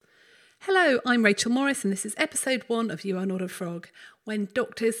Hello, I'm Rachel Morris and this is episode 1 of You Are Not a Frog, When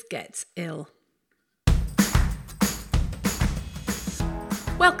Doctors Get Ill.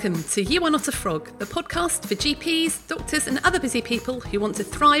 Welcome to You Are Not a Frog, the podcast for GPs, doctors and other busy people who want to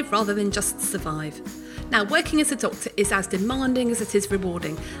thrive rather than just survive. Now, working as a doctor is as demanding as it is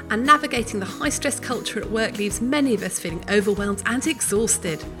rewarding, and navigating the high-stress culture at work leaves many of us feeling overwhelmed and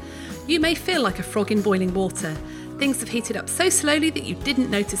exhausted. You may feel like a frog in boiling water. Things have heated up so slowly that you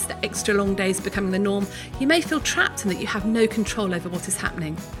didn't notice the extra long days becoming the norm. You may feel trapped and that you have no control over what is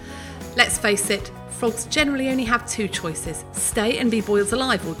happening. Let's face it, frogs generally only have two choices: stay and be boiled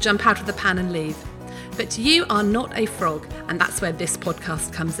alive or jump out of the pan and leave. But you are not a frog, and that's where this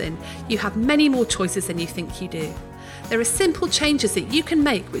podcast comes in. You have many more choices than you think you do. There are simple changes that you can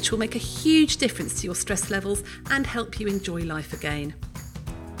make which will make a huge difference to your stress levels and help you enjoy life again.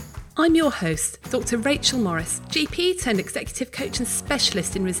 I'm your host, Dr. Rachel Morris, GP turned executive coach and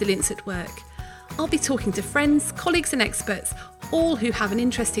specialist in resilience at work. I'll be talking to friends, colleagues and experts, all who have an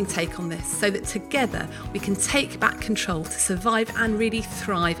interesting take on this, so that together we can take back control to survive and really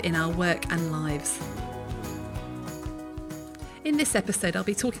thrive in our work and lives. In this episode, I'll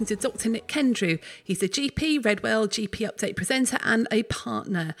be talking to Dr. Nick Kendrew. He's a GP, Redwell GP Update presenter and a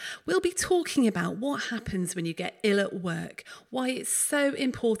partner. We'll be talking about what happens when you get ill at work, why it's so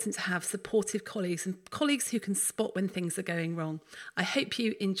important to have supportive colleagues and colleagues who can spot when things are going wrong. I hope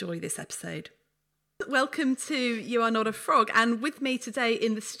you enjoy this episode. Welcome to You Are Not a Frog, and with me today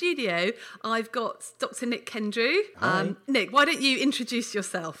in the studio I've got Dr. Nick Kendrew. Hi. Nick, why don't you introduce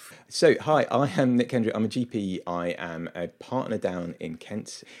yourself? So, hi, I am Nick Kendrew. I'm a GP. I am a partner down in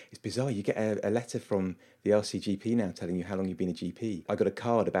Kent. It's bizarre, you get a letter from the RCGP now telling you how long you've been a GP. I got a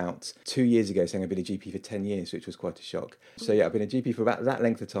card about 2 years ago saying I've been a GP for 10 years, which was quite a shock. So yeah, I've been a GP for about that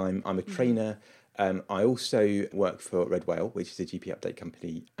length of time. I'm a trainer. I also work for Redwell, which is a GP update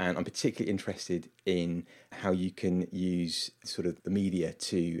company, and I'm particularly interested in how you can use sort of the media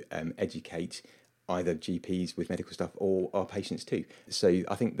to educate either GPs with medical stuff or our patients too. So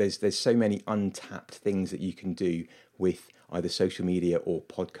I think there's so many untapped things that you can do with either social media or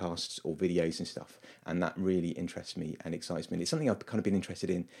podcasts or videos and stuff, and that really interests me and excites me. And it's something I've kind of been interested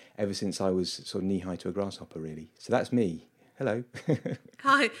in ever since I was sort of knee-high to a grasshopper, really. So that's me. Hello.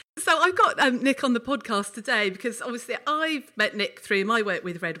 Hi. So I've got Nick on the podcast today because obviously I've met Nick through my work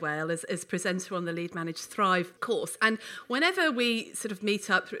with Redwell as presenter on the Lead Manage Thrive course. And whenever we sort of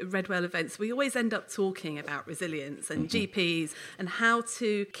meet up at Redwell events, we always end up talking about resilience and GPs and how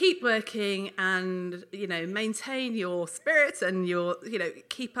to keep working and, you know, maintain your spirit and your, you know,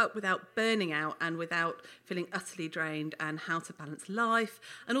 keep up without burning out and without feeling utterly drained, and how to balance life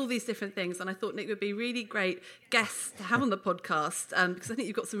and all these different things. And I thought Nick would be a really great guest to have on the podcast because I think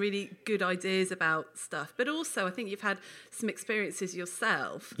you've got some really good ideas about stuff, but also I think you've had some experiences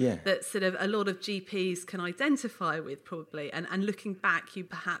yourself that sort of a lot of GPs can identify with probably, and looking back you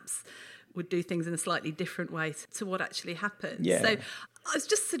perhaps would do things in a slightly different way to what actually happened. So I was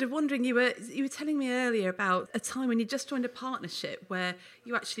just sort of wondering, you were telling me earlier about a time when you just joined a partnership where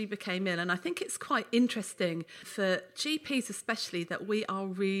you actually became ill, and I think it's quite interesting for GPs especially that we are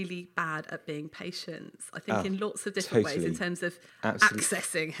really bad at being patients, I think in lots of different ways in terms of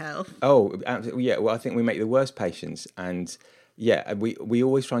accessing health. Oh, absolutely. Yeah, well, I think we make the worst patients, and yeah, we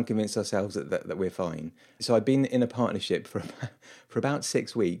always try and convince ourselves that we're fine. So I've been in a partnership for about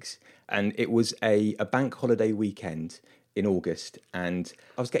 6 weeks, and it was a bank holiday weekend in August, and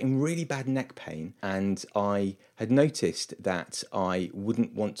I was getting really bad neck pain, and I had noticed that I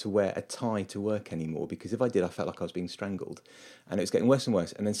wouldn't want to wear a tie to work anymore, because if I did I felt like I was being strangled, and it was getting worse and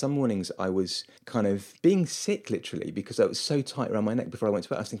worse. And then some mornings I was kind of being sick literally because I was so tight around my neck before I went to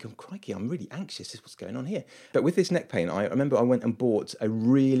bed. I was thinking, oh, crikey, I'm really anxious, what's going on here? But with this neck pain, I remember I went and bought a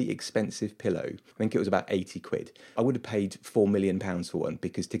really expensive pillow. I think it was about 80 quid. I would have paid £4 million for one,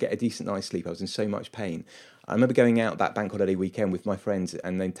 because to get a decent night's sleep I was in so much pain. I remember going out that bank holiday weekend with my friends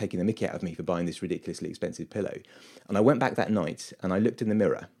and then taking the mickey out of me for buying this ridiculously expensive pillow. And I went back that night and I looked in the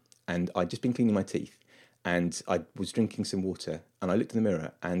mirror, and I'd just been cleaning my teeth and I was drinking some water, and I looked in the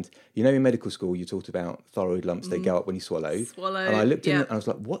mirror, and you know in medical school you talked about thyroid lumps, they go up when you swallow. And I looked in and I was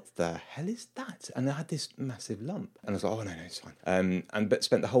like, what the hell is that? And I had this massive lump, and I was like, oh no, it's fine. But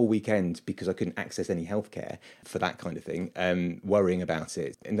spent the whole weekend, because I couldn't access any healthcare for that kind of thing, worrying about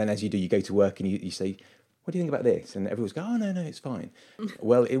it. And then as you do, you go to work and you say, what do you think about this? And everyone's going, oh, no, it's fine.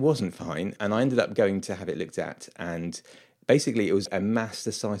 Well, it wasn't fine. And I ended up going to have it looked at, and basically it was a mass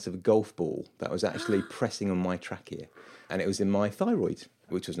the size of a golf ball that was actually pressing on my trachea, and it was in my thyroid,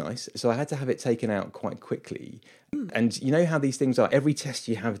 which was nice. So I had to have it taken out quite quickly. And you know how these things are. Every test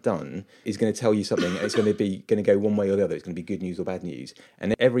you have done is going to tell you something. It's going to go one way or the other. It's going to be good news or bad news.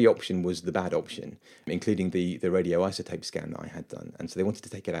 And every option was the bad option, including the radioisotope scan that I had done. And so they wanted to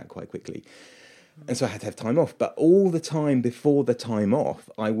take it out quite quickly. And so I had to have time off. But all the time before the time off,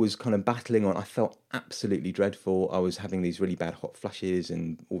 I was kind of battling on. I felt absolutely dreadful. I was having these really bad hot flushes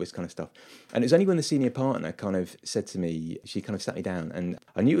and all this kind of stuff. And it was only when the senior partner kind of said to me, she kind of sat me down, and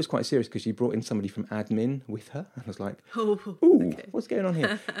I knew it was quite serious because she brought in somebody from admin with her. And I was like, okay. What's going on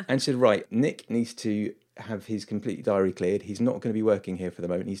here? And she said, right, Nick needs to have his complete diary cleared. He's not going to be working here for the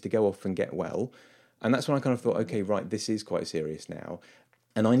moment. He needs to go off and get well. And that's when I kind of thought, okay, right, this is quite serious now.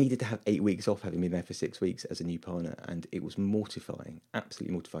 And I needed to have 8 weeks off, having been there for 6 weeks as a new partner. And it was mortifying,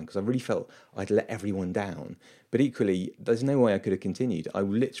 absolutely mortifying, because I really felt I'd let everyone down. But equally, there's no way I could have continued. I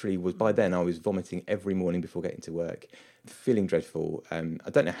literally was, by then, I was vomiting every morning before getting to work, feeling dreadful. I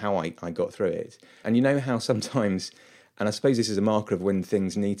don't know how I got through it. And you know how sometimes... And I suppose this is a marker of when you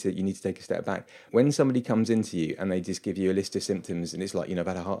need to take a step back. When somebody comes into you and they just give you a list of symptoms, and it's like, I've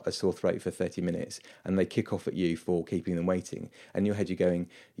had a sore throat for 30 minutes, and they kick off at you for keeping them waiting. And in your head you're going,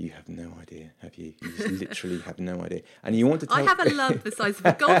 you have no idea, have you? You just literally have no idea. And you want to tell... I have a lump the size of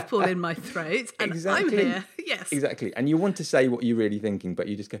a golf ball in my throat, and exactly. I'm here. Yes. Exactly. And you want to say what you're really thinking, but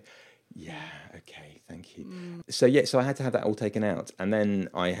you just go, yeah, okay, thank you. So I had to have that all taken out. And then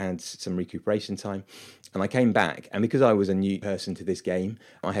I had some recuperation time, and I came back. And because I was a new person to this game,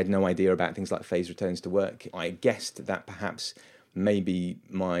 I had no idea about things like phased returns to work. I guessed that perhaps maybe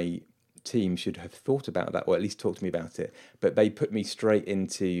my team should have thought about that, or at least talked to me about it. But they put me straight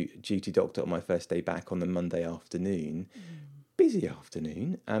into duty doctor on my first day back on the Monday afternoon. Busy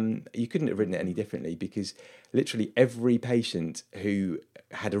afternoon. You couldn't have written it any differently, because literally every patient who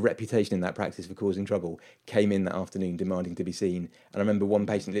had a reputation in that practice for causing trouble came in that afternoon demanding to be seen. And I remember one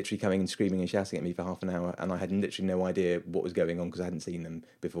patient literally coming and screaming and shouting at me for half an hour, and I had literally no idea what was going on because I hadn't seen them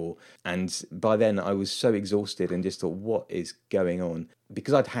before. And by then I was so exhausted and just thought, what is going on?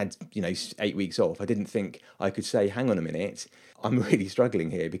 Because I'd had 8 weeks off, I didn't think I could say, hang on a minute, I'm really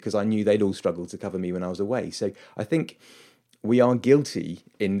struggling here, because I knew they'd all struggled to cover me when I was away. So I think we are guilty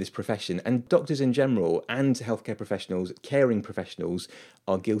in this profession, and doctors in general and healthcare professionals, caring professionals,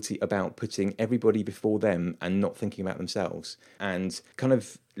 are guilty about putting everybody before them and not thinking about themselves. And kind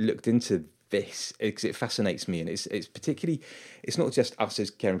of looked into this because it fascinates me, and it's particularly, it's not just us as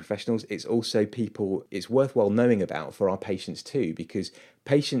caring professionals, it's also people it's worthwhile knowing about for our patients too, because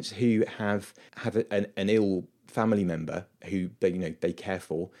patients who have an ill family member who they care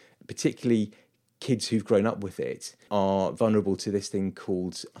for, particularly kids who've grown up with it, are vulnerable to this thing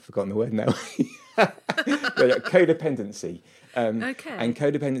called, I've forgotten the word now, codependency. Okay. And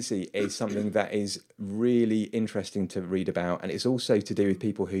codependency is something that is really interesting to read about, and it's also to do with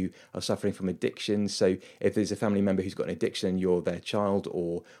people who are suffering from addiction. So if there's a family member who's got an addiction and you're their child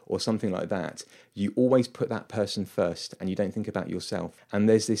or something like that, you always put that person first and you don't think about yourself. And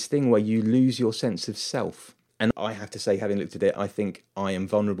there's this thing where you lose your sense of self. And I have to say, having looked at it, I think I am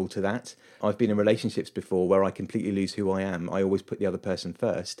vulnerable to that. I've been in relationships before where I completely lose who I am. I always put the other person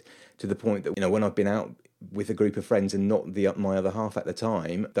first, to the point that, when I've been out with a group of friends and not my other half at the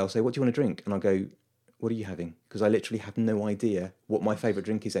time, they'll say, what do you want to drink? And I'll go, what are you having? Because I literally have no idea what my favourite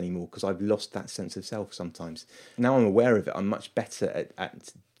drink is anymore, because I've lost that sense of self sometimes. Now I'm aware of it, I'm much better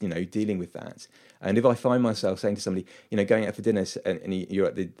at dealing with that. And if I find myself saying to somebody, going out for dinner and you're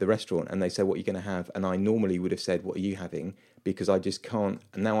at the restaurant and they say, what are you going to have? And I normally would have said, what are you having? Because I just can't.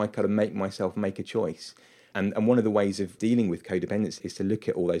 And now I kind of make myself make a choice. And one of the ways of dealing with codependency is to look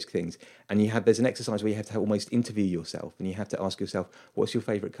at all those things. And there's an exercise where you have to almost interview yourself, and you have to ask yourself, what's your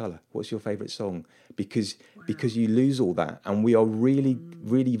favourite colour? What's your favourite song? Because you lose all that. And we are really,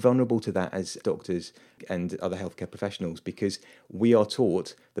 really vulnerable to that as doctors and other healthcare professionals, because we are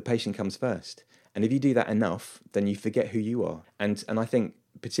taught the patient comes first. And if you do that enough, then you forget who you are. And I think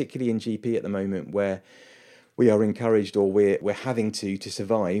particularly in GP at the moment, where we are encouraged, or we're having to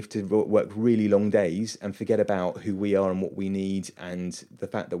survive, to work really long days and forget about who we are and what we need, and the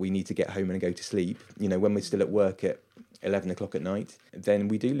fact that we need to get home and go to sleep. When we're still at work at 11 o'clock at night, then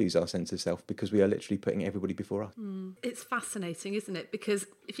we do lose our sense of self, because we are literally putting everybody before us. It's fascinating, isn't it? Because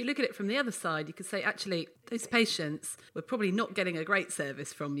if you look at it from the other side, you could say, actually, those patients were probably not getting a great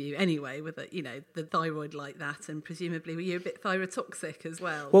service from you anyway, with the thyroid like that, and presumably were you a bit thyrotoxic as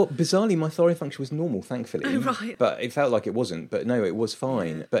well? Well, bizarrely, my thyroid function was normal, thankfully. Oh, right. But it felt like it wasn't. But no, it was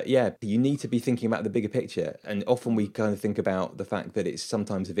fine. Yeah. But yeah, you need to be thinking about the bigger picture. And often we kind of think about the fact that it's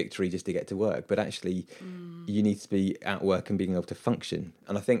sometimes a victory just to get to work. But actually, you need to be at work and being able to function.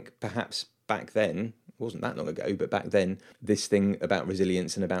 And I think perhaps back then, it wasn't that long ago, but back then, this thing about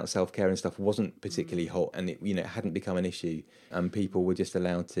resilience and about self-care and stuff wasn't particularly hot, and it hadn't become an issue, and people were just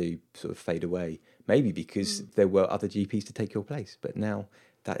allowed to sort of fade away. Maybe because there were other GPs to take your place, but now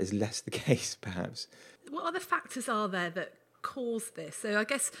that is less the case, perhaps. What other factors are there that cause this? So I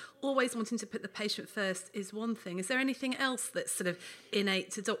guess always wanting to put the patient first is one thing. Is there anything else that's sort of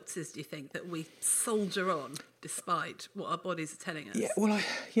innate to doctors, do you think, that we soldier on despite what our bodies are telling us? Yeah, well,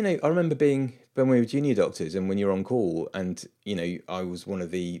 I remember being, when we were junior doctors and when you're on call, and, I was one of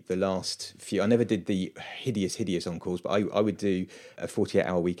the last few. I never did the hideous on-calls, but I would do a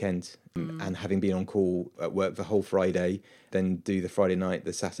 48-hour weekend, and having been on call at work the whole Friday, then do the Friday night,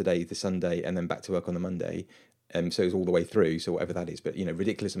 the Saturday, the Sunday, and then back to work on the Monday. So it was all the way through, so whatever that is, but,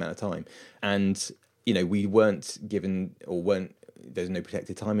 ridiculous amount of time. And, we weren't given, there's no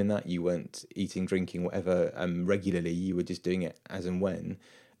protected time in that. You weren't eating, drinking, whatever, regularly. You were just doing it as and when.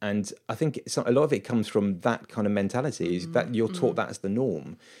 And I think a lot of it comes from that kind of mentality, is that you're taught that's the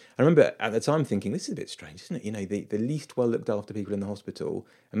norm. I remember at the time thinking, this is a bit strange, isn't it? The least well looked after people in the hospital,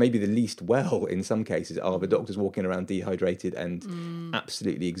 and maybe the least well in some cases, are the doctors walking around dehydrated and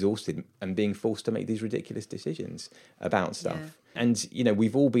absolutely exhausted and being forced to make these ridiculous decisions about stuff. Yeah. And,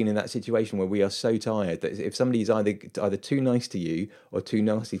 we've all been in that situation where we are so tired that if somebody's either too nice to you or too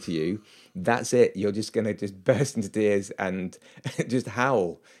nasty to you, that's it. You're just going to just burst into tears and just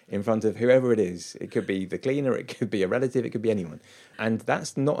howl in front of whoever it is. It could be the cleaner, it could be a relative, it could be anyone. And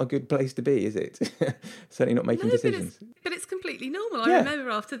that's not a good place to be, is it? Certainly not making decisions. But it's completely normal. I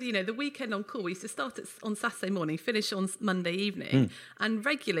remember after the weekend on call, we used to start on Saturday morning, finish on Monday evening, and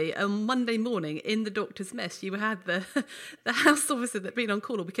regularly on Monday morning in the doctor's mess, you had the house officer that had been on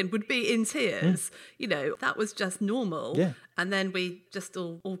call all weekend would be in tears. That was just normal. Yeah. And then we just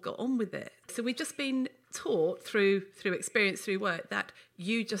all got on with it. So we've just been taught through experience, through work, that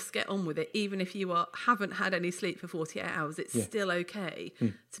you just get on with it, even if you haven't had any sleep for 48 hours. It's still okay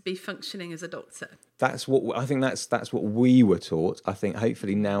to be functioning as a doctor. That's what I think. That's what we were taught. I think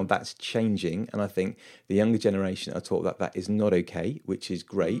hopefully now that's changing, and I think the younger generation are taught that is not okay, which is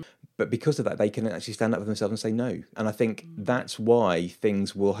great. But because of that, they can actually stand up for themselves and say no. And I think that's why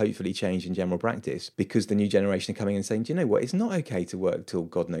things will hopefully change in general practice, because the new generation are coming and saying, do you know what, it's not okay to work till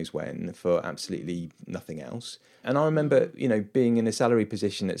God knows when for absolutely nothing else. And I remember, being in a salary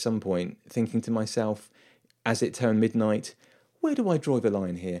position at some point, thinking to myself, as it turned midnight, where do I draw the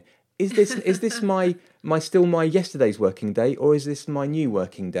line here? Is this my yesterday's working day, or is this my new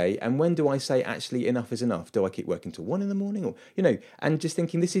working day? And when do I say actually enough is enough? Do I keep working till 1 a.m, or and just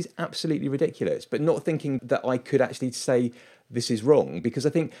thinking this is absolutely ridiculous, but not thinking that I could actually say this is wrong, because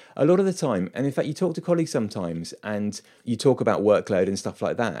I think a lot of the time, and in fact you talk to colleagues sometimes and you talk about workload and stuff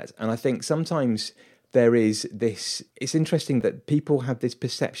like that, and I think sometimes there is this, it's interesting that people have this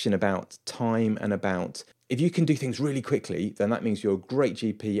perception about time and about, if you can do things really quickly, then that means you're a great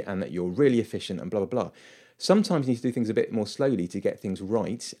GP and that you're really efficient and blah, blah, blah. Sometimes you need to do things a bit more slowly to get things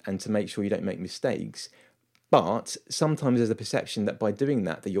right and to make sure you don't make mistakes. But sometimes there's a perception that by doing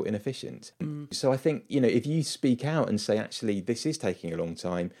that you're inefficient. So I think, if you speak out and say, actually, this is taking a long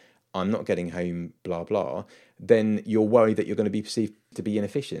time, I'm not getting home, blah, blah, then you're worried that you're going to be perceived to be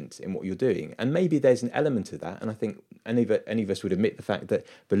inefficient in what you're doing. And maybe there's an element of that. And I think any of us would admit the fact that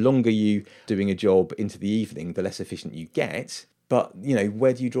the longer you doing a job into the evening, the less efficient you get. But,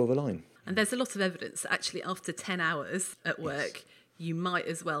 where do you draw the line? And there's a lot of evidence that actually after 10 hours at work, you might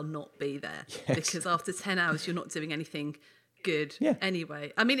as well not be there. Yes. Because after 10 hours, you're not doing anything good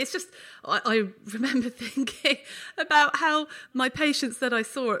anyway. I mean, it's just, I remember thinking about how my patients that I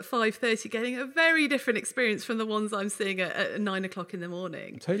saw at 5:30 getting a very different experience from the ones I'm seeing at 9 o'clock in the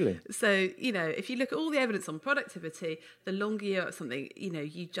morning. Totally. So, if you look at all the evidence on productivity, the longer you're at something,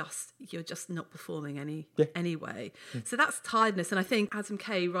 you're just not performing anyway. Yeah. So that's tiredness. And I think Adam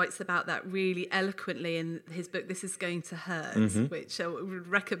Kay writes about that really eloquently in his book, This Is Going to Hurt, which I would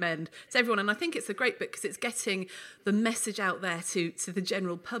recommend to everyone. And I think it's a great book because it's getting the message out there to the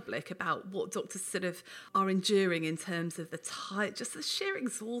general public about what doctors sort of are enduring in terms of just the sheer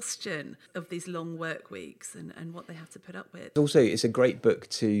exhaustion of these long work weeks and what they have to put up with. Also, it's a great book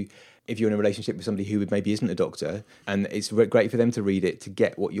to, if you're in a relationship with somebody who maybe isn't a doctor, and it's great for them to read it to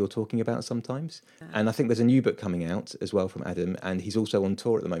get what you're talking about sometimes. Yeah. And I think there's a new book coming out as well from Adam, and he's also on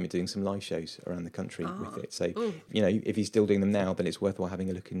tour at the moment doing some live shows around the country with it. So, if he's still doing them now, then it's worthwhile having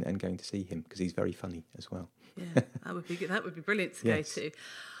a look and going to see him, because he's very funny as well. Yeah, that would be good. That would be brilliant to go to.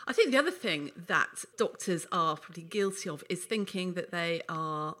 I think the other thing that doctors are probably guilty of is thinking that they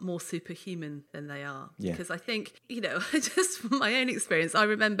are more superhuman than they are. Yeah. Because I think, just from my own experience, I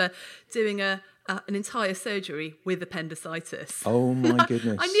remember doing a an entire surgery with appendicitis. Oh my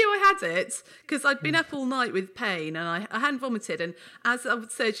goodness. I knew I had it because I'd been up all night with pain, and I hadn't vomited. And as the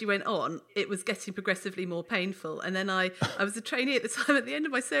surgery went on, it was getting progressively more painful. And then I was a trainee at the time. At the end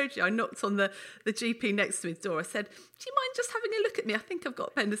of my surgery, I knocked on the GP next to his door. I said, "Do you mind just having a look at me? I think I've got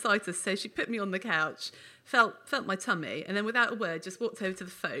appendicitis." So she put me on the couch, felt my tummy, and then without a word just walked over to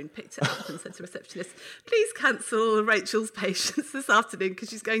the phone, picked it up and said to the receptionist, "Please cancel all of Rachel's patients this afternoon because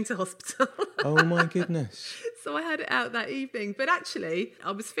she's going to hospital." Oh my goodness. So I had it out that evening. But actually,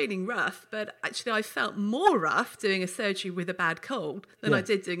 I was feeling rough, but actually I felt more rough doing a surgery with a bad cold than I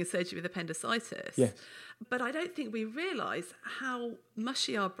did doing a surgery with appendicitis. Yes. But I don't think we realise how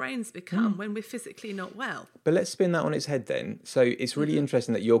mushy our brains become when we're physically not well. But let's spin that on its head then. So it's really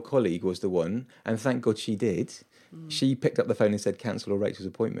interesting that your colleague was the one, and thank God she did. She picked up the phone and said, cancel all Rachel's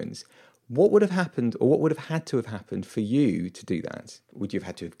appointments. What would have happened, or what would have had to have happened for you to do that? Would you have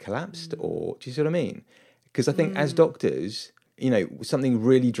had to have collapsed, or do you see what I mean? Because I think as doctors, something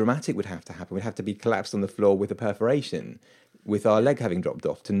really dramatic would have to happen. We'd have to be collapsed on the floor with a perforation, with our leg having dropped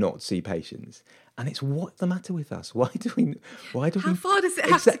off to not see patients. And it's what's the matter with us? Why do we? How far does it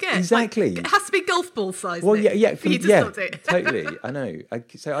have to get? Exactly. Like, it has to be golf ball size. Well, yeah, for you to stop it. Totally. I know.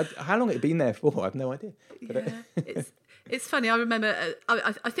 How long had it been there for? I have no idea. It's funny. I remember.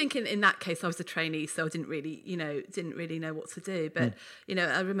 I think in that case I was a trainee, so I didn't really know what to do. But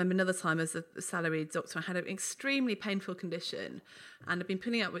I remember another time as a salaried doctor, I had an extremely painful condition, and I'd been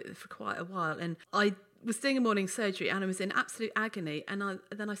putting up with it for quite a while. And I was doing a morning surgery, and I was in absolute agony. And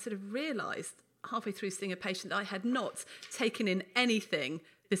then I sort of realised halfway through seeing a patient that I had not taken in anything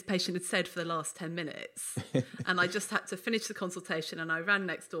this patient had said for the last 10 minutes. And I just had to finish the consultation, and I ran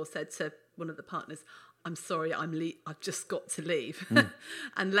next door, said to one of the partners, "I'm sorry, I've just got to leave,"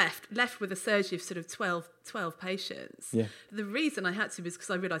 and left with a surgery of sort of 12 patients. Yeah. The reason I had to was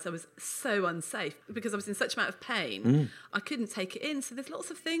because I realised I was so unsafe because I was in such amount of pain. I couldn't take it in. So there's lots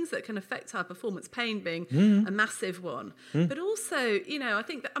of things that can affect our performance, pain being a massive one. But also, I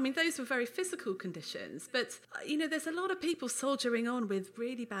think that, those were very physical conditions. But, there's a lot of people soldiering on with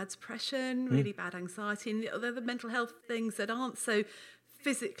really bad depression, really bad anxiety, and other mental health things that aren't so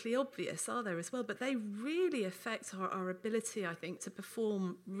physically obvious, are there as well? But they really affect our ability, I think, to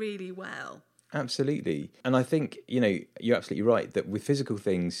perform really well. Absolutely. And I think, you're absolutely right that with physical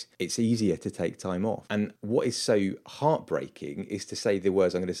things, it's easier to take time off. And what is so heartbreaking is to say the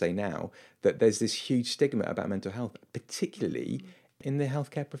words I'm going to say now, that there's this huge stigma about mental health, particularly in the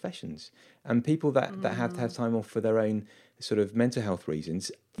healthcare professions. And people that have to have time off for their own sort of mental health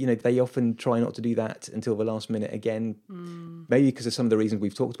reasons, they often try not to do that until the last minute again, maybe because of some of the reasons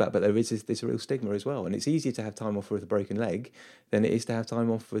we've talked about, but there is this real stigma as well. And it's easier to have time off with a broken leg than it is to have time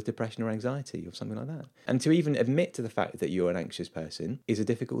off with depression or anxiety or something like that. And to even admit to the fact that you're an anxious person is a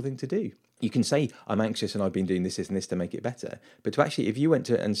difficult thing to do. You can say, I'm anxious and I've been doing this and this to make it better. But to actually, if you went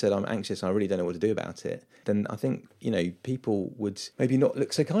to and said, I'm anxious and I really don't know what to do about it, then I think, people would maybe not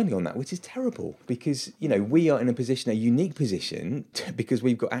look so kindly on that, which is terrible because, we are in a unique position because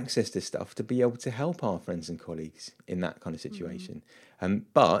we've got access to stuff to be able to help our friends and colleagues in that kind of situation.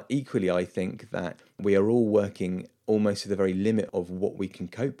 But equally, I think that we are all working almost to the very limit of what we can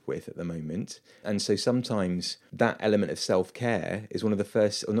cope with at the moment. And so sometimes that element of self-care is one of the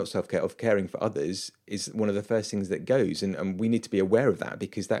first, or not self-care, of caring for others is one of the first things that goes. And we need to be aware of that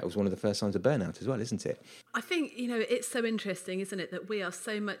because that was one of the first signs of burnout as well, isn't it? I think, it's so interesting, isn't it, that we are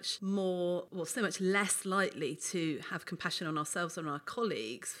so much less likely to have compassion on ourselves and our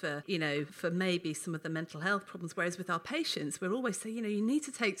colleagues for maybe some of the mental health problems. Whereas with our patients, we're always saying, you need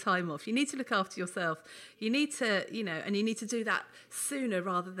to take time off. You need to look after yourself. You need to, and you need to do that sooner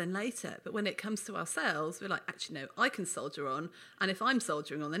rather than later. But when it comes to ourselves, we're like, actually, no, I can soldier on. And if I'm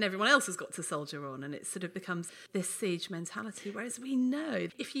soldiering on, then everyone else has got to soldier on. And it sort of becomes this siege mentality. Whereas we know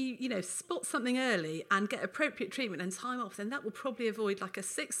if you, spot something early and get appropriate treatment and time off, then that will probably avoid like a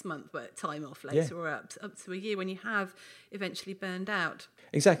 6-month time off later or up to a year when you have eventually burned out.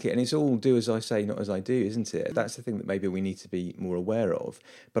 Exactly. And it's all do as I say, not as I do, isn't it? That's the thing that maybe we need to be more aware of.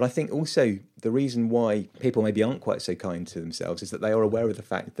 But I think also the reason why people maybe aren't quite so kind to themselves is that they are aware of the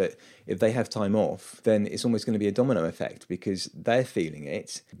fact that if they have time off, then it's almost going to be a domino effect because they're feeling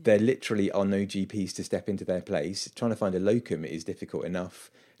it. There literally are no GPs to step into their place. Trying to find a locum is difficult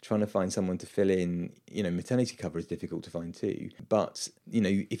enough. Trying to find someone to fill in, maternity cover is difficult to find too. But,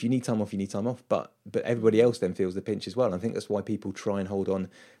 if you need time off, you need time off. But everybody else then feels the pinch as well. And I think that's why people try and hold on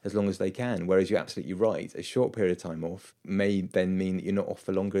as long as they can. Whereas you're absolutely right. A short period of time off may then mean that you're not off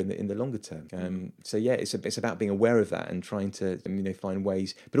for longer in the longer term. So yeah, it's about being aware of that and trying to, find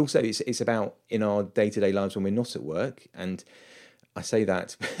ways. But also it's about in our day-to-day lives when we're not at work and I say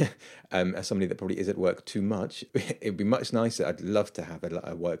that as somebody that probably is at work too much. It'd be much nicer. I'd love to have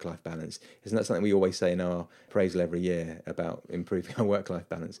a work-life balance. Isn't that something we always say in our appraisal every year about improving our work-life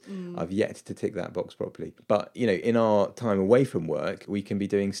balance? I've yet to tick that box properly. But, in our time away from work, we can be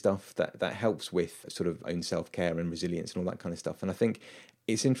doing stuff that helps with sort of own self-care and resilience and all that kind of stuff. And I think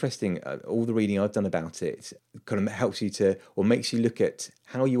it's interesting, all the reading I've done about it kind of helps you to, or makes you look at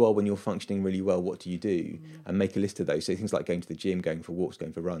how you are when you're functioning really well, what do you do, and make a list of those. So things like going to the gym, going for walks,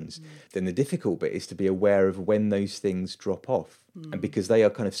 going for runs. Then the difficult bit is to be aware of when those things drop off. And because they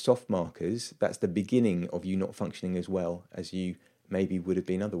are kind of soft markers, that's the beginning of you not functioning as well as you maybe would have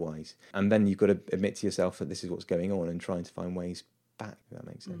been otherwise. And then you've got to admit to yourself that this is what's going on and trying to find ways back, if that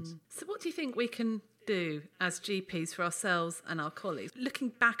makes sense. So what do you think we can do as GPs for ourselves and our colleagues, looking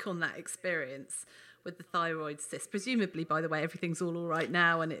back on that experience with the thyroid cyst? Presumably, by the way, everything's all right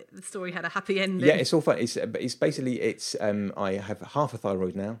now, and the story had a happy ending. Yeah, it's all fine. It's basically I have half a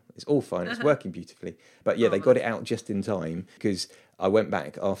thyroid now. It's all fine. It's working beautifully. But yeah, they got it out just in time, because I went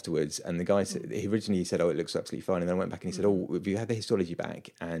back afterwards, and the guy said, he originally said, "Oh, it looks absolutely fine," and then I went back and he said, "Oh, we had the histology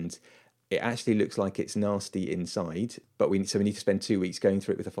back, and it actually looks like it's nasty inside, but we need to spend 2 weeks going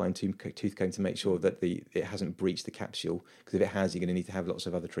through it with a fine tooth comb to make sure that it hasn't breached the capsule, because if it has, you're going to need to have lots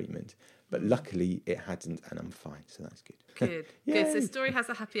of other treatment." But luckily it hadn't, and I'm fine, so that's good. Good. Good. So the story has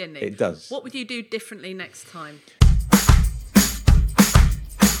a happy ending. It does. What would you do differently next time?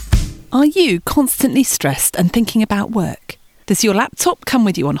 Are you constantly stressed and thinking about work? Does your laptop come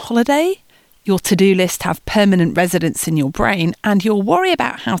with you on holiday? Your to-do list have permanent residence in your brain, and your worry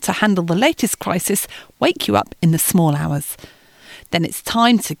about how to handle the latest crisis wake you up in the small hours? Then it's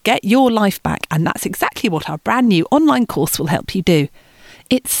time to get your life back, and that's exactly what our brand new online course will help you do.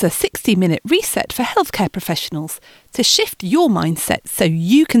 It's a 60-minute reset for healthcare professionals to shift your mindset so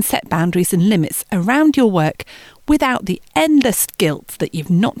you can set boundaries and limits around your work without the endless guilt that you've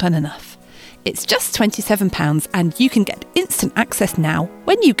not done enough. It's just £27, and you can get instant access now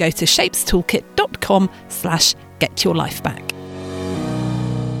when you go to shapestoolkit.com/getyourlifeback.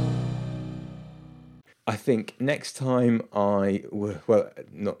 I think next time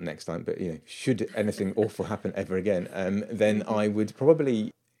not next time, but should anything awful happen ever again, then I would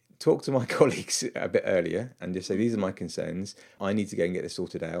probably talk to my colleagues a bit earlier and just say, these are my concerns. I need to go and get this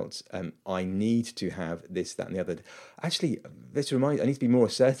sorted out. I need to have this, that and the other. Actually, let's remind I need to be more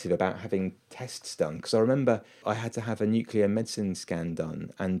assertive about having tests done, because I remember I had to have a nuclear medicine scan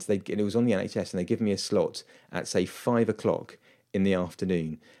done, and it was on the NHS, and they give me a slot at, say, 5 o'clock in the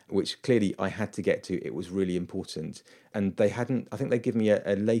afternoon, which clearly I had to get to. It was really important. And I think they give me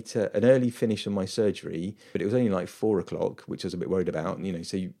an early finish on my surgery, but it was only like 4 o'clock, which I was a bit worried about,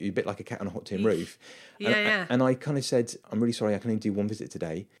 so you're a bit like a cat on a hot tin roof. And I kind of said, "I'm really sorry, I can only do one visit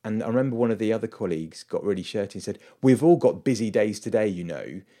today." And I remember one of the other colleagues got really shirty and said, "We've all got busy days today,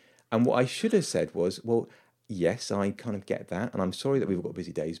 And what I should have said was, well, yes, I kind of get that, and I'm sorry that we've all got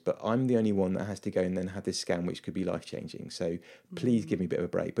busy days, but I'm the only one that has to go and then have this scan, which could be life-changing. So please give me a bit of a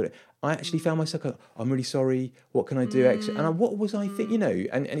break. But I actually found myself, I'm really sorry, what can I do extra? And what was I thinking,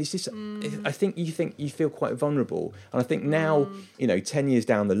 and it's just, I think you feel quite vulnerable. And I think now, 10 years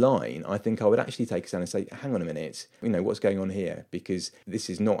down the line, I think I would actually take a stand and say, hang on a minute, what's going on here? Because this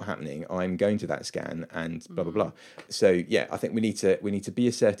is not happening. I'm going to that scan and blah, blah, blah. So yeah, I think we need to be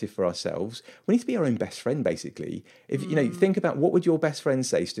assertive for ourselves. We need to be our own best friend, basically. If think about what would your best friend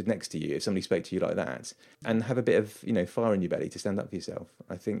say stood next to you if somebody spoke to you like that, and have a bit of fire in your belly to stand up for yourself.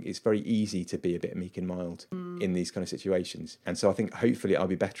 I think it's very easy to be a bit meek and mild in these kind of situations, and so I think hopefully I'll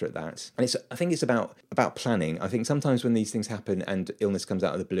be better at that. And I think it's about planning. I think sometimes when these things happen and illness comes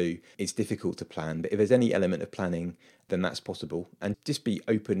out of the blue, it's difficult to plan, but if there's any element of planning, then that's possible. And just be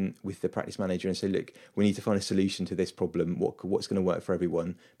open with the practice manager and say, look, we need to find a solution to this problem. What's going to work for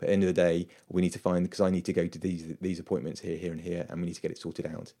everyone? But at the end of the day, we need to find, because I need to go to these appointments here and here, and we need to get it sorted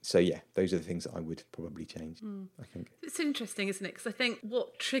out. So yeah, those are the things that I would probably change, I think. It's interesting, isn't it? Because I think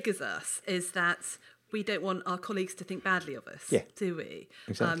what triggers us is that we don't want our colleagues to think badly of us, do we?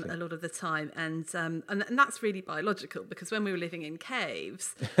 Exactly. A lot of the time. And that's really biological, because when we were living in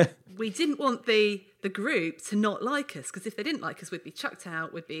caves, we didn't want the group to not like us, because if they didn't like us, we'd be chucked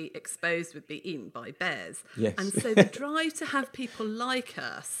out, we'd be exposed, we'd be eaten by bears. Yes. And so the drive to have people like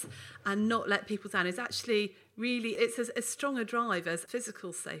us and not let people down is actually really, it's as strong a drive as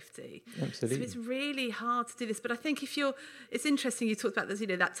physical safety. Absolutely. So it's really hard to do this. But I think it's interesting you talked about this,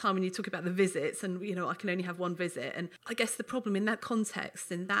 that time when you talk about the visits and, I can only have one visit. And I guess the problem in that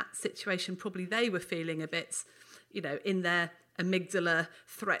context, in that situation, probably they were feeling a bit, in their amygdala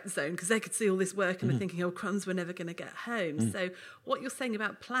threat zone, because they could see all this work and are thinking, oh crumbs, we're never going to get home. So what you're saying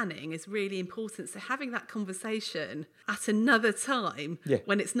about planning is really important. So having that conversation at another time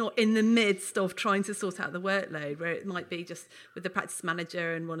when it's not in the midst of trying to sort out the workload, where it might be just with the practice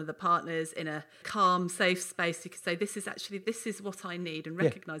manager and one of the partners in a calm, safe space, you could say, this is what I need, and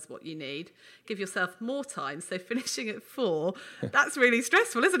recognise what you need. Give yourself more time. So finishing at 4, that's really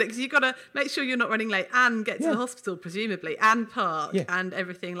stressful, isn't it? Because you've got to make sure you're not running late and get to the hospital, presumably, and park and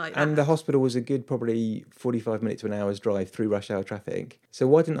everything like that. And the hospital was a good probably 45 minutes to an hour's drive through rush hour traffic. So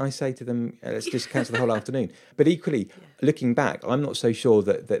why didn't I say to them, let's just cancel the whole afternoon? But equally, looking back, I'm not so sure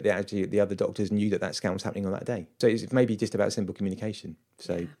that the other doctors knew that scan was happening on that day. So it's maybe just about simple communication.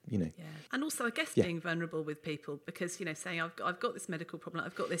 So, you know. Yeah. And also, I guess, being vulnerable with people, because, you know, saying, I've got this medical problem,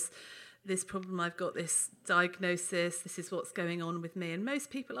 I've got this problem, I've got this diagnosis, this is what's going on with me. And most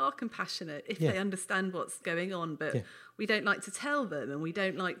people are compassionate if they understand what's going on, but we don't like to tell them, and we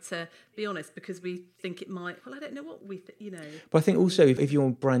don't like to be honest because we think it might, well, I don't know what we, you know. But I think also if you're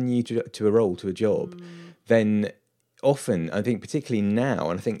brand new to a role, to a job, then often, I think particularly now,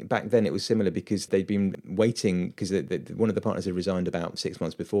 and I think back then it was similar because they'd been waiting, because one of the partners had resigned about 6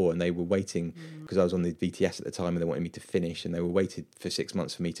 months before, and they were waiting because I was on the VTS at the time and they wanted me to finish, and they were waited for 6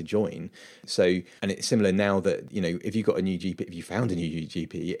 months for me to join. So, and it's similar now that, you know, if you got a new GP, if you found a new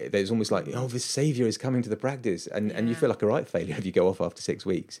GP, there's almost like, oh, this saviour is coming to the practice, and you feel like a right failure if you go off after 6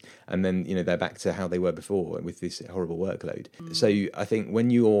 weeks and then, you know, they're back to how they were before with this horrible workload. So I think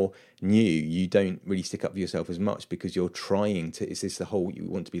when you're new, you don't really stick up for yourself as much because you're trying to, it's this the whole you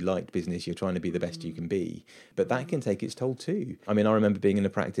want to be liked business, you're trying to be the best you can be, but that can take its toll too. I mean, I remember being in a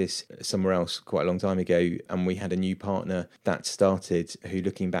practice somewhere else quite a long time ago, and we had a new partner that started who,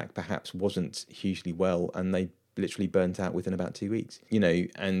 looking back, perhaps wasn't hugely well, and they literally burnt out within about 2 weeks, you know,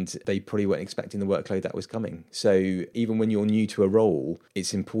 and they probably weren't expecting the workload that was coming. So even when you're new to a role,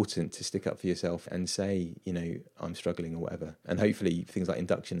 it's important to stick up for yourself and say, you know, I'm struggling or whatever. And hopefully things like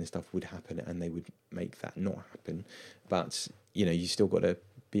induction and stuff would happen and they would make that not happen. But, you know, you still got to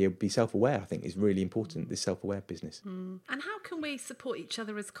be self-aware. I think is really important, this self-aware business. And how can we support each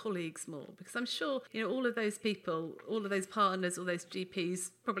other as colleagues more? Because I'm sure, you know, all of those people, all of those partners, all those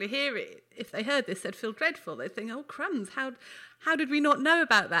GPs probably hear it. If they heard this, they'd feel dreadful. They'd think, oh crumbs, how did we not know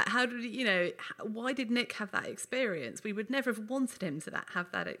about that? How did, you know, why did Nick have that experience? We would never have wanted him to have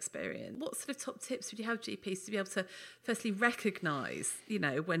that experience. What sort of top tips would you have GPs to be able to firstly recognise, you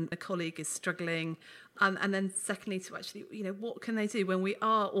know, when a colleague is struggling, and then secondly to actually, you know, what can they do when we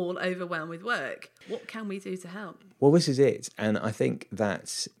are all overwhelmed with work? What can we do to help? Well, this is it. And I think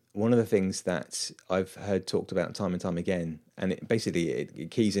that one of the things that I've heard talked about time and time again, and it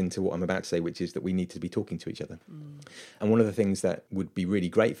keys into what I'm about to say, which is that we need to be talking to each other. And one of the things that would be really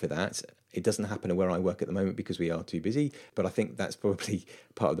great for that, it doesn't happen where I work at the moment because we are too busy, but I think that's probably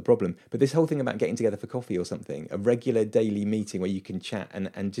part of the problem. But this whole thing about getting together for coffee or something, a regular daily meeting where you can chat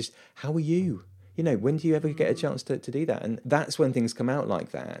and just, how are you? You know, when do you ever get a chance to do that? And that's when things come out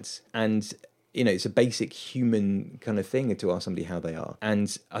like that. And, you know, it's a basic human kind of thing to ask somebody how they are.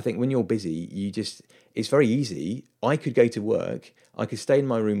 And I think when you're busy, it's very easy. I could go to work, I could stay in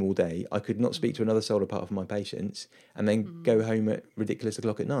my room all day, I could not speak to another soul apart from my patients, and then go home at ridiculous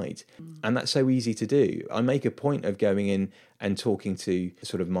o'clock at night. And that's so easy to do. I make a point of going in and talking to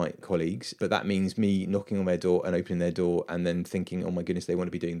sort of my colleagues, but that means me knocking on their door and opening their door and then thinking, oh my goodness, they want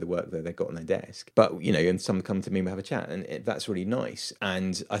to be doing the work that they've got on their desk. But, you know, and some come to me and we have a chat, and that's really nice.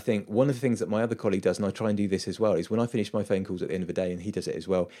 And I think one of the things that my other colleague does, and I try and do this as well, is when I finish my phone calls at the end of the day, and he does it as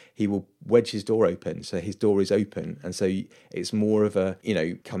well, he will wedge his door open, so his door is open, and so it's more of a, you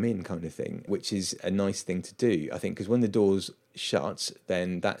know, come in kind of thing, which is a nice thing to do, I think, because when the door's shut,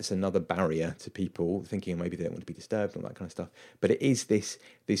 then that's another barrier to people thinking maybe they don't want to be disturbed and all that kind of stuff. But it is this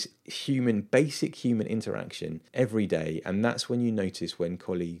basic human interaction every day, and that's when you notice when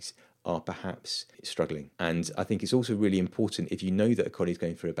colleagues are perhaps struggling. And I think it's also really important, if you know that a colleague's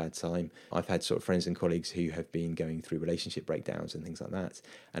going through a bad time. I've had sort of friends and colleagues who have been going through relationship breakdowns and things like that,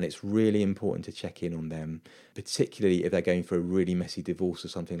 and it's really important to check in on them, particularly if they're going through a really messy divorce or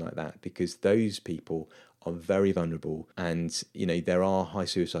something like that, because those people are very vulnerable, and, you know, there are high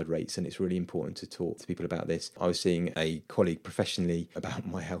suicide rates, and it's really important to talk to people about this. I was seeing a colleague professionally about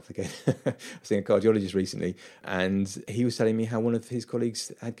my health again. I was seeing a cardiologist recently, and he was telling me how one of his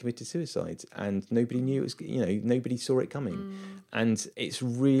colleagues had committed suicide, and nobody knew it was, you know, nobody saw it coming. And it's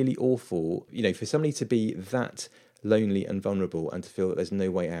really awful, you know, for somebody to be that lonely and vulnerable and to feel that there's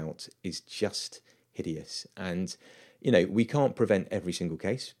no way out is just hideous. And, you know, we can't prevent every single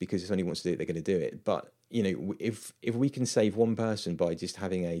case, because if somebody wants to do it, they're going to do it. But, you know, if we can save one person by just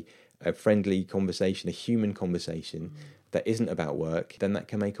having a friendly conversation, a human conversation that isn't about work, then that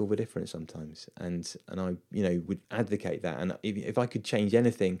can make all the difference sometimes. And I, would advocate that. And if I could change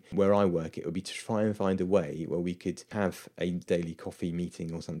anything where I work, it would be to try and find a way where we could have a daily coffee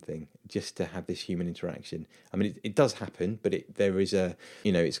meeting or something, just to have this human interaction. I mean, it does happen, but there is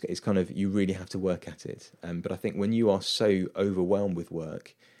it's kind of, you really have to work at it. But I think when you are so overwhelmed with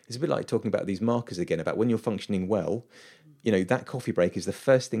work, it's a bit like talking about these markers again, about when you're functioning well, that coffee break is the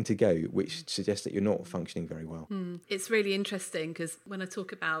first thing to go, which suggests that you're not functioning very well. It's really interesting because when I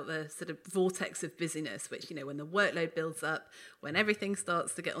talk about the sort of vortex of busyness, which, when the workload builds up, when everything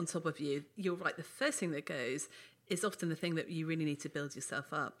starts to get on top of you, you're right, the first thing that goes is often the thing that you really need to build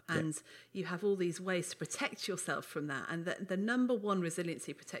yourself up. And you have all these ways to protect yourself from that. And the number one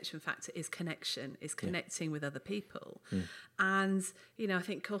resiliency protection factor is connection, is connecting with other people. And, I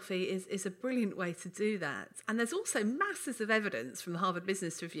think coffee is a brilliant way to do that. And there's also masses of evidence from the Harvard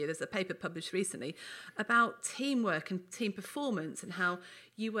Business Review. There's a paper published recently about teamwork and team performance and how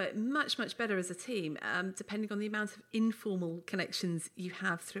you work much, much better as a team, depending on the amount of informal connections you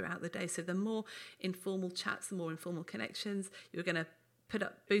have throughout the day. So the more informal chats, the more informal connections, you're going to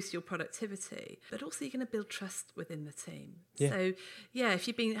boost your productivity, but also you're going to build trust within the team. So, if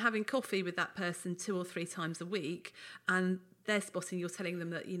you've been having coffee with that person 2 or 3 times a week and they're spotting, you're telling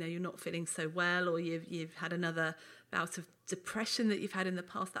them that, you're not feeling so well, or you've had another bout of depression that you've had in the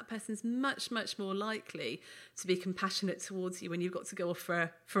past, that person's much, much more likely to be compassionate towards you when you've got to go off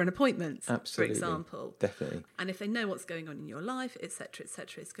for an appointment, for example. Definitely. And if they know what's going on in your life, et cetera,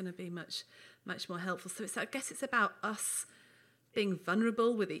 it's going to be much, much more helpful. So I guess it's about us being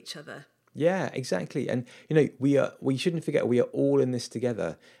vulnerable with each other. Yeah, exactly. And, we shouldn't forget, we are all in this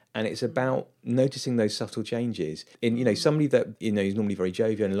together. And it's about noticing those subtle changes in, somebody that, is normally very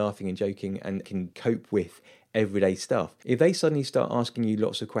jovial and laughing and joking and can cope with everyday stuff. If they suddenly start asking you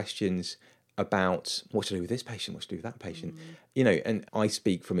lots of questions about what to do with this patient, what to do with that patient, and I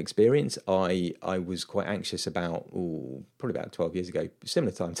speak from experience. I was quite anxious about, probably about 12 years ago,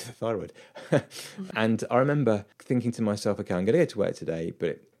 similar time to the thyroid. And I remember thinking to myself, okay, I'm going to go to work today,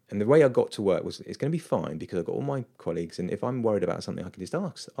 and the way I got to work was, it's going to be fine because I've got all my colleagues, and if I'm worried about something, I can just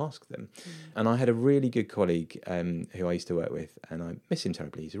ask them. And I had a really good colleague who I used to work with, and I miss him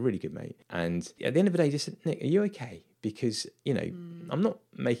terribly. He's a really good mate. And at the end of the day, just said, Nick, are you okay? Because, I'm not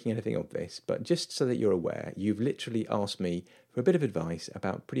making anything of this, but just so that you're aware, you've literally asked me for a bit of advice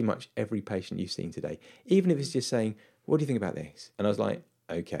about pretty much every patient you've seen today, even if it's just saying, what do you think about this? And I was like,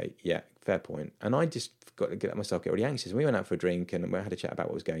 okay, yeah, fair point. And I just got to get really anxious. And we went out for a drink and we had a chat about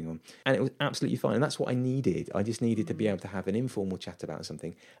what was going on. And it was absolutely fine. And that's what I needed. I just needed to be able to have an informal chat about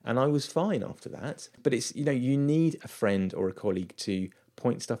something. And I was fine after that. But it's, you need a friend or a colleague to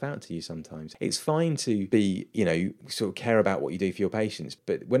point stuff out to you sometimes. It's fine to be, sort of care about what you do for your patients.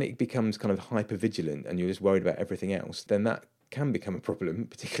 But when it becomes kind of hyper vigilant and you're just worried about everything else, then that can become a problem,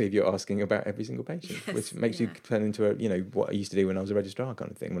 particularly if you're asking about every single patient, which makes you turn into what I used to do when I was a registrar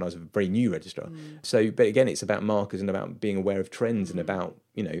kind of thing, when I was a very new registrar. So, but again, it's about markers and about being aware of trends and about,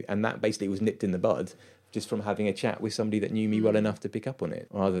 and that basically was nipped in the bud just from having a chat with somebody that knew me well enough to pick up on it,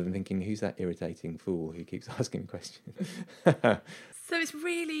 rather than thinking, who's that irritating fool who keeps asking questions? So it's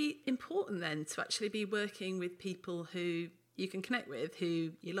really important then to actually be working with people who you can connect with,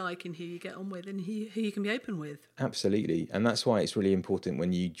 who you like and who you get on with and who you can be open with. Absolutely. And that's why it's really important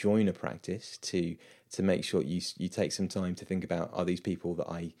when you join a practice to make sure you take some time to think about, are these people do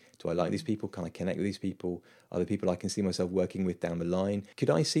I like these people? Can I connect with these people? Are the people I can see myself working with down the line? Could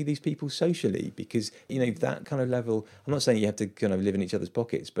I see these people socially? Because, that kind of level, I'm not saying you have to kind of live in each other's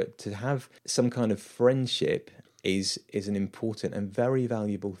pockets, but to have some kind of friendship is an important and very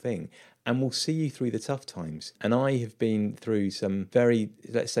valuable thing. And will see you through the tough times. And I have been through some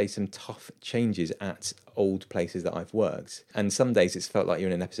some tough changes at old places that I've worked. And some days it's felt like you're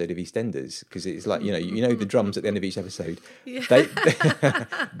in an episode of EastEnders, because it's like, the drums at the end of each episode. Yeah.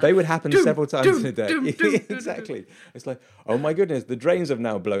 They would happen several times in a day. Exactly. It's like, oh my goodness, the drains have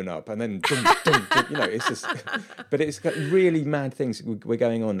now blown up. And then, it's just, but it's got really mad things were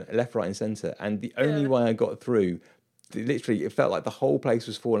going on left, right and centre. And the only way I got through, literally, it felt like the whole place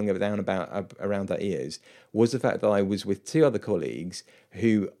was falling down around our ears, was the fact that I was with 2 other colleagues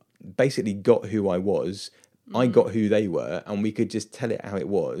who basically got who I was, I got who they were, and we could just tell it how it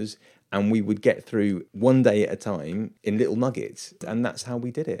was, and we would get through one day at a time in little nuggets, and that's how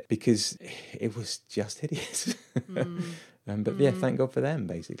we did it, because it was just hideous. But thank God for them,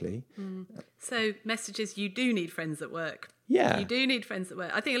 basically. So, messages, you do need friends at work. Yeah. You do need friends at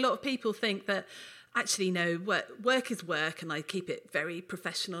work. I think a lot of people think that actually, no, work is work, and I keep it very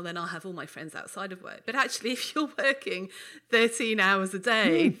professional, and I'll have all my friends outside of work. But actually, if you're working 13 hours a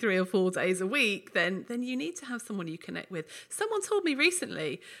day, 3 or 4 days a week, then you need to have someone you connect with. Someone told me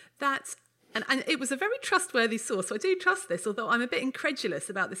recently that, and it was a very trustworthy source, so I do trust this, although I'm a bit incredulous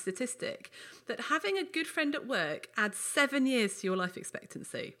about the statistic, that having a good friend at work adds 7 years to your life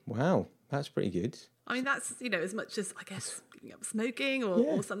expectancy. Wow, that's pretty good. I mean, that's, as much as, I guess, smoking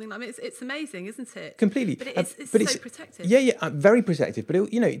or something like that. It's amazing, isn't it? Completely. But it's so protective. Yeah, very protective. But,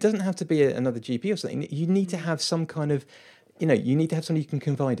 it doesn't have to be another GP or something. You need to have some kind of, you need to have somebody you can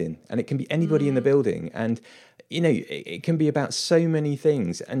confide in. And it can be anybody in the building. And, it can be about so many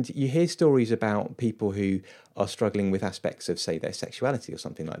things. And you hear stories about people who are struggling with aspects of, say, their sexuality or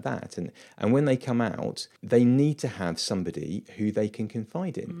something like that. And when they come out, they need to have somebody who they can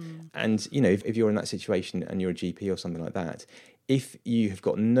confide in. And, if you're in that situation and you're a GP or something like that, if you have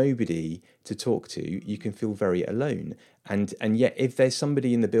got nobody to talk to, you can feel very alone. And yet, if there's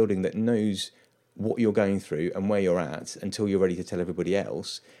somebody in the building that knows what you're going through and where you're at until you're ready to tell everybody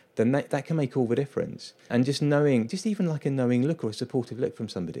else, then that can make all the difference. And just even like a knowing look or a supportive look from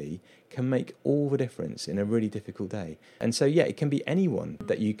somebody can make all the difference in a really difficult day. And so, it can be anyone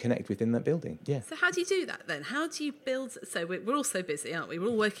that you connect with in that building. Yeah. So how do you do that then? How do you build... So we're all so busy, aren't we? We're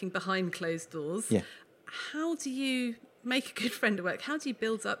all working behind closed doors. Yeah. How do you make a good friend at work? How do you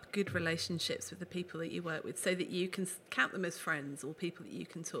build up good relationships with the people that you work with so that you can count them as friends or people that you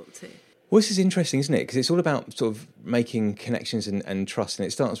can talk to? Well, this is interesting, isn't it? Because it's all about sort of making connections and trust, and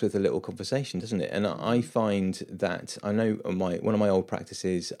it starts with a little conversation, doesn't it? And I find that I know one of my old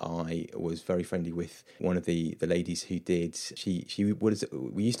practices, I was very friendly with one of the ladies who did.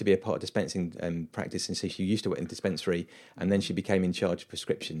 We used to be a part of dispensing practice, and so she used to work in dispensary, and then she became in charge of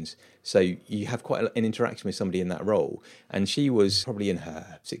prescriptions. So you have quite an interaction with somebody in that role, and she was probably in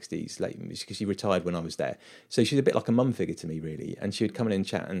her 60s, late, because she retired when I was there. So she's a bit like a mum figure to me, really. And she would come in and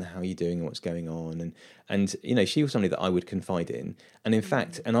chat, and how are you doing? What's going on, and she was somebody that I would confide in, and in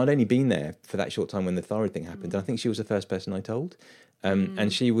fact, and I'd only been there for that short time when the thyroid thing happened, and I think she was the first person I told.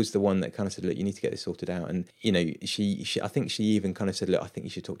 And she was the one that kind of said, look, you need to get this sorted out. And, she I think she even kind of said, look, I think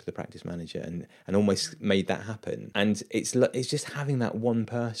you should talk to the practice manager, and almost made that happen. And it's just having that one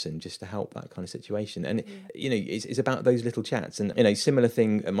person just to help that kind of situation. And, it's about those little chats. And, similar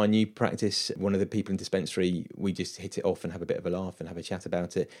thing at my new practice, one of the people in dispensary, we just hit it off and have a bit of a laugh and have a chat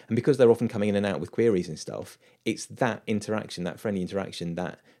about it. And because they're often coming in and out with queries and stuff, it's that interaction, that friendly interaction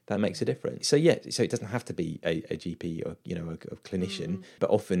that makes a difference. So so it doesn't have to be a GP or a clinician, but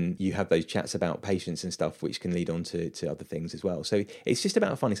often you have those chats about patients and stuff, which can lead on to other things as well. So it's just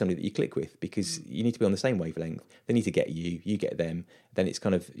about finding somebody that you click with, because you need to be on the same wavelength. They need to get you get them. Then it's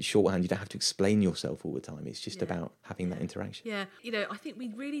kind of shorthand. You don't have to explain yourself all the time. It's just about having that interaction. Yeah, I think we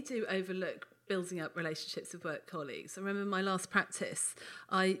really do overlook building up relationships with work colleagues. I remember my last practice,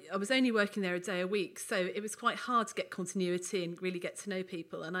 I was only working there a day a week, so it was quite hard to get continuity and really get to know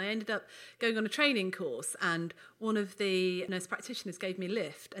people. And I ended up going on a training course, and one of the nurse practitioners gave me a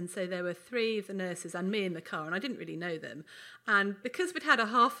lift, and so there were 3 of the nurses and me in the car, and I didn't really know them. And because we'd had a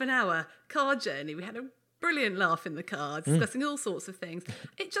half an hour car journey, we had a brilliant laugh in the car, discussing all sorts of things.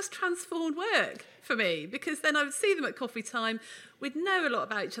 It just transformed work for me, because then I would see them at coffee time. We'd know a lot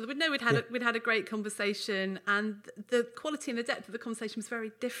about each other. We'd know we'd had a great conversation, and the quality and the depth of the conversation was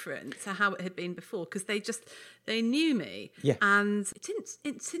very different to how it had been before, because they knew me. Yeah. And it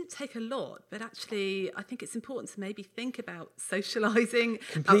didn't take a lot, but actually I think it's important to maybe think about socialising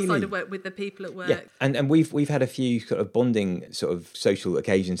outside of work with the people at work. Yeah. And we've had a few sort of bonding sort of social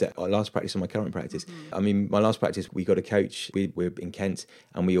occasions at our last practice and my current practice. I mean, my last practice, we got a coach. We're in Kent,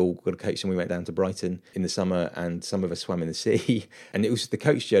 and we all got a coach, and we went down to Brighton in the summer, and some of us swam in the sea. And it was the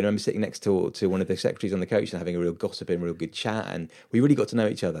coach journey. I remember sitting next to one of the secretaries on the coach and having a real gossip and real good chat, and we really got to know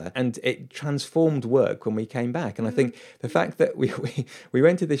each other. And it transformed work when we came back. And I think the fact that we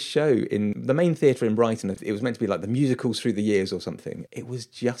went to this show in the main theatre in Brighton, it was meant to be like the musicals through the years or something. It was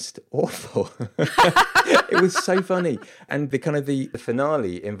just awful. It was so funny. And the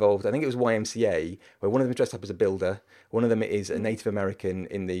finale involved, I think it was YMCA, where one of them dressed up as a builder. One of them is a Native American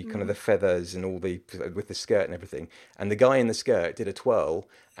in the kind of the feathers and all with the skirt and everything. And the guy in the skirt did a twirl,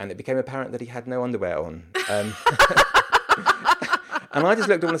 and it became apparent that he had no underwear on. And I just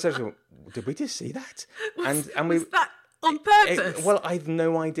looked at one and said, did we just see that? Was that on purpose? Well, I have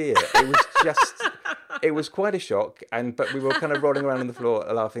no idea. It was just... it was quite a shock, but we were kind of rolling around on the floor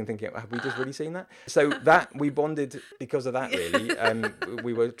laughing, thinking, have we just really seen that? So that we bonded because of that, really.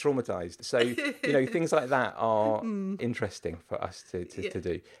 We were traumatized. So, things like that are interesting for us to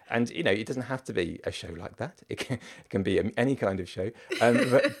do. And, it doesn't have to be a show like that. It can be any kind of show.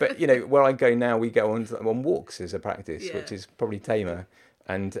 But where I go now, we go on walks as a practice, which is probably tamer.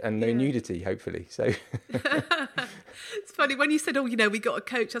 And no nudity, hopefully. So it's funny when you said, we got a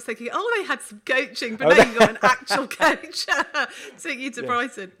coach. I was thinking, they had some coaching, but now you got an actual coach. Took you to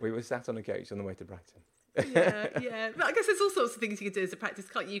Brighton. We were sat on a coach on the way to Brighton. Yeah. But I guess there's all sorts of things you can do as a practice,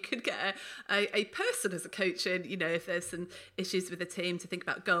 can't you? You could get a person as a coach in, if there's some issues with the team, to think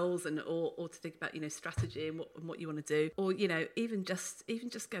about goals or to think about, strategy and what you want to do, or even just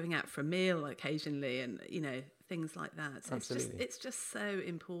going out for a meal occasionally, and things like that. So it's just so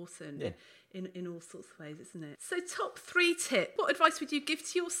important in all sorts of ways, isn't it? So top 3 tip. What advice would you give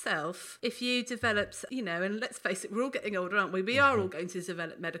to yourself if you developed, and let's face it, we're all getting older, aren't we? We are all going to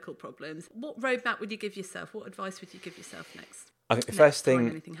develop medical problems. What roadmap would you give yourself? What advice would you give yourself next? I think the first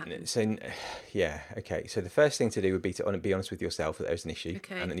thing, so the first thing to do would be to be honest with yourself that there's an issue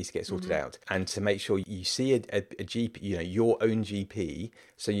and it needs to get sorted out, and to make sure you see a GP, your own GP.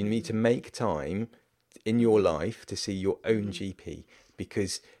 So you need to make time in your life to see your own GP,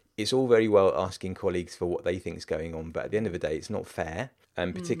 because it's all very well asking colleagues for what they think is going on, but at the end of the day, it's not fair.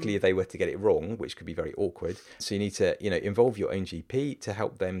 And particularly if they were to get it wrong, which could be very awkward. So you need to, involve your own GP to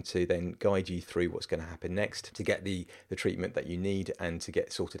help them to then guide you through what's going to happen next, to get the treatment that you need and to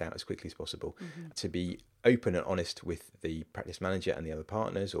get sorted out as quickly as possible. To be open and honest with the practice manager and the other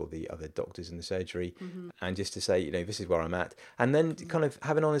partners or the other doctors in the surgery, and just to say, this is where I'm at. And then kind of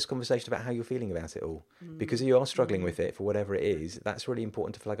have an honest conversation about how you're feeling about it all. Because if you are struggling with it for whatever it is, that's really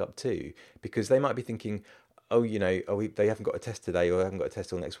important to flag up too. Because they might be thinking, they haven't got a test today or they haven't got a test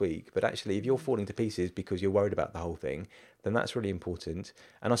till next week. But actually, if you're falling to pieces because you're worried about the whole thing, then that's really important.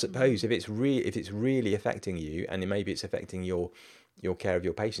 And I suppose if it's really affecting you, and maybe it's affecting your care of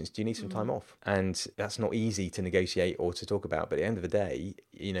your patients, do you need some time off? And that's not easy to negotiate or to talk about. But at the end of the day,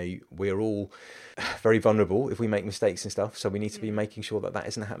 we're all very vulnerable if we make mistakes and stuff. So we need to be making sure that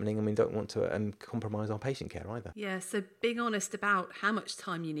isn't happening, and we don't want to compromise our patient care either. Yeah, so being honest about how much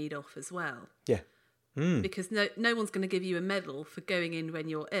time you need off as well. Yeah. Because no one's going to give you a medal for going in when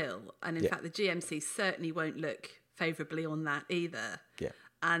you're ill. And in fact, the GMC certainly won't look favourably on that either. Yeah.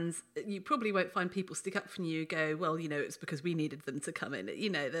 And you probably won't find people stick up for you and go, well, it's because we needed them to come in.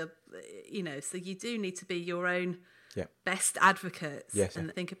 So you do need to be your own best advocates. Yes,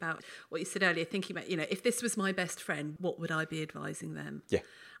 and think about what you said earlier, thinking about, if this was my best friend, what would I be advising them? Yeah.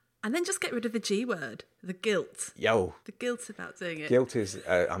 And then just get rid of the G word, the guilt. Yo. The guilt about doing it. Guilt is,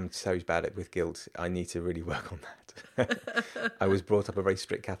 I'm so bad with guilt. I need to really work on that. I was brought up a very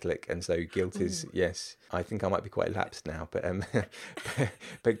strict Catholic, and so guilt is, yes, I think I might be quite lapsed now, but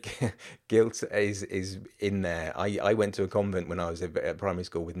guilt is in there. I went to a convent when I was at primary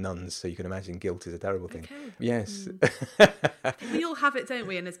school with nuns, so you can imagine guilt is a terrible thing. Okay. Yes. We all have it, don't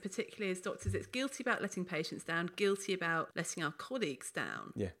we? And particularly as doctors, it's guilty about letting patients down, guilty about letting our colleagues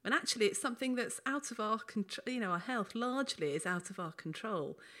down. Yeah. And actually, it's something that's out of our control. Our health largely is out of our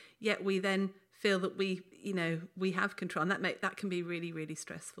control. Yet we then feel that we have control, and that can be really, really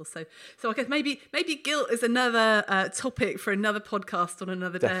stressful. So I guess maybe guilt is another topic for another podcast on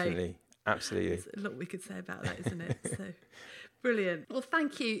another day. Definitely, absolutely. There's a lot we could say about that, isn't it? So. Brilliant. Well,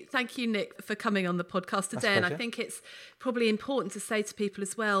 thank you, Nick, for coming on the podcast today. And I think it's probably important to say to people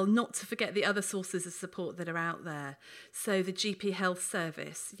as well, not to forget the other sources of support that are out there. So the GP Health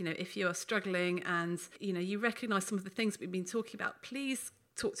Service, if you are struggling and, you recognise some of the things we've been talking about, please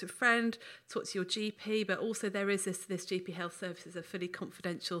talk to a friend, talk to your GP, but also there is this GP Health Service is a fully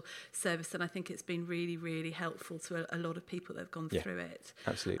confidential service, and I think it's been really, really helpful to a lot of people that have gone through it.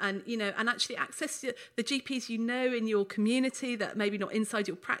 Absolutely. And and actually access to the GPs in your community that maybe not inside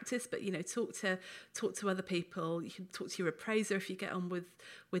your practice, but talk to other people. You can talk to your appraiser if you get on with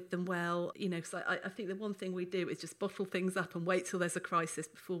them well. Because I think the one thing we do is just bottle things up and wait till there's a crisis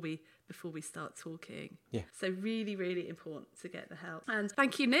before we start talking. Yeah. So really, really important to get the help. And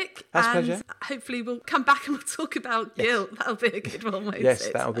thank you, Nick. That's a and pleasure. Hopefully we'll come back and we'll talk about guilt. That'll be a good one, won't it? Yes,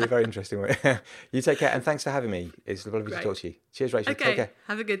 that'll be a very interesting one. You take care, and thanks for having me. It's lovely to talk to you. Cheers, Rachel. Okay. Take care.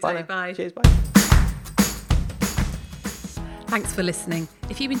 Have a good day. Bye. Cheers. Bye. Thanks for listening.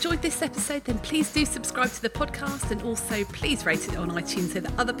 If you enjoyed this episode, then please do subscribe to the podcast, and also please rate it on iTunes so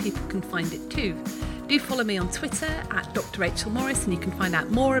that other people can find it too. Do follow me on Twitter at Dr. Rachel Morris, and you can find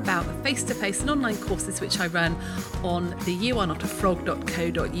out more about the face-to-face and online courses which I run on the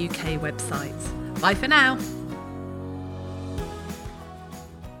youarenotafrog.co.uk website. Bye for now.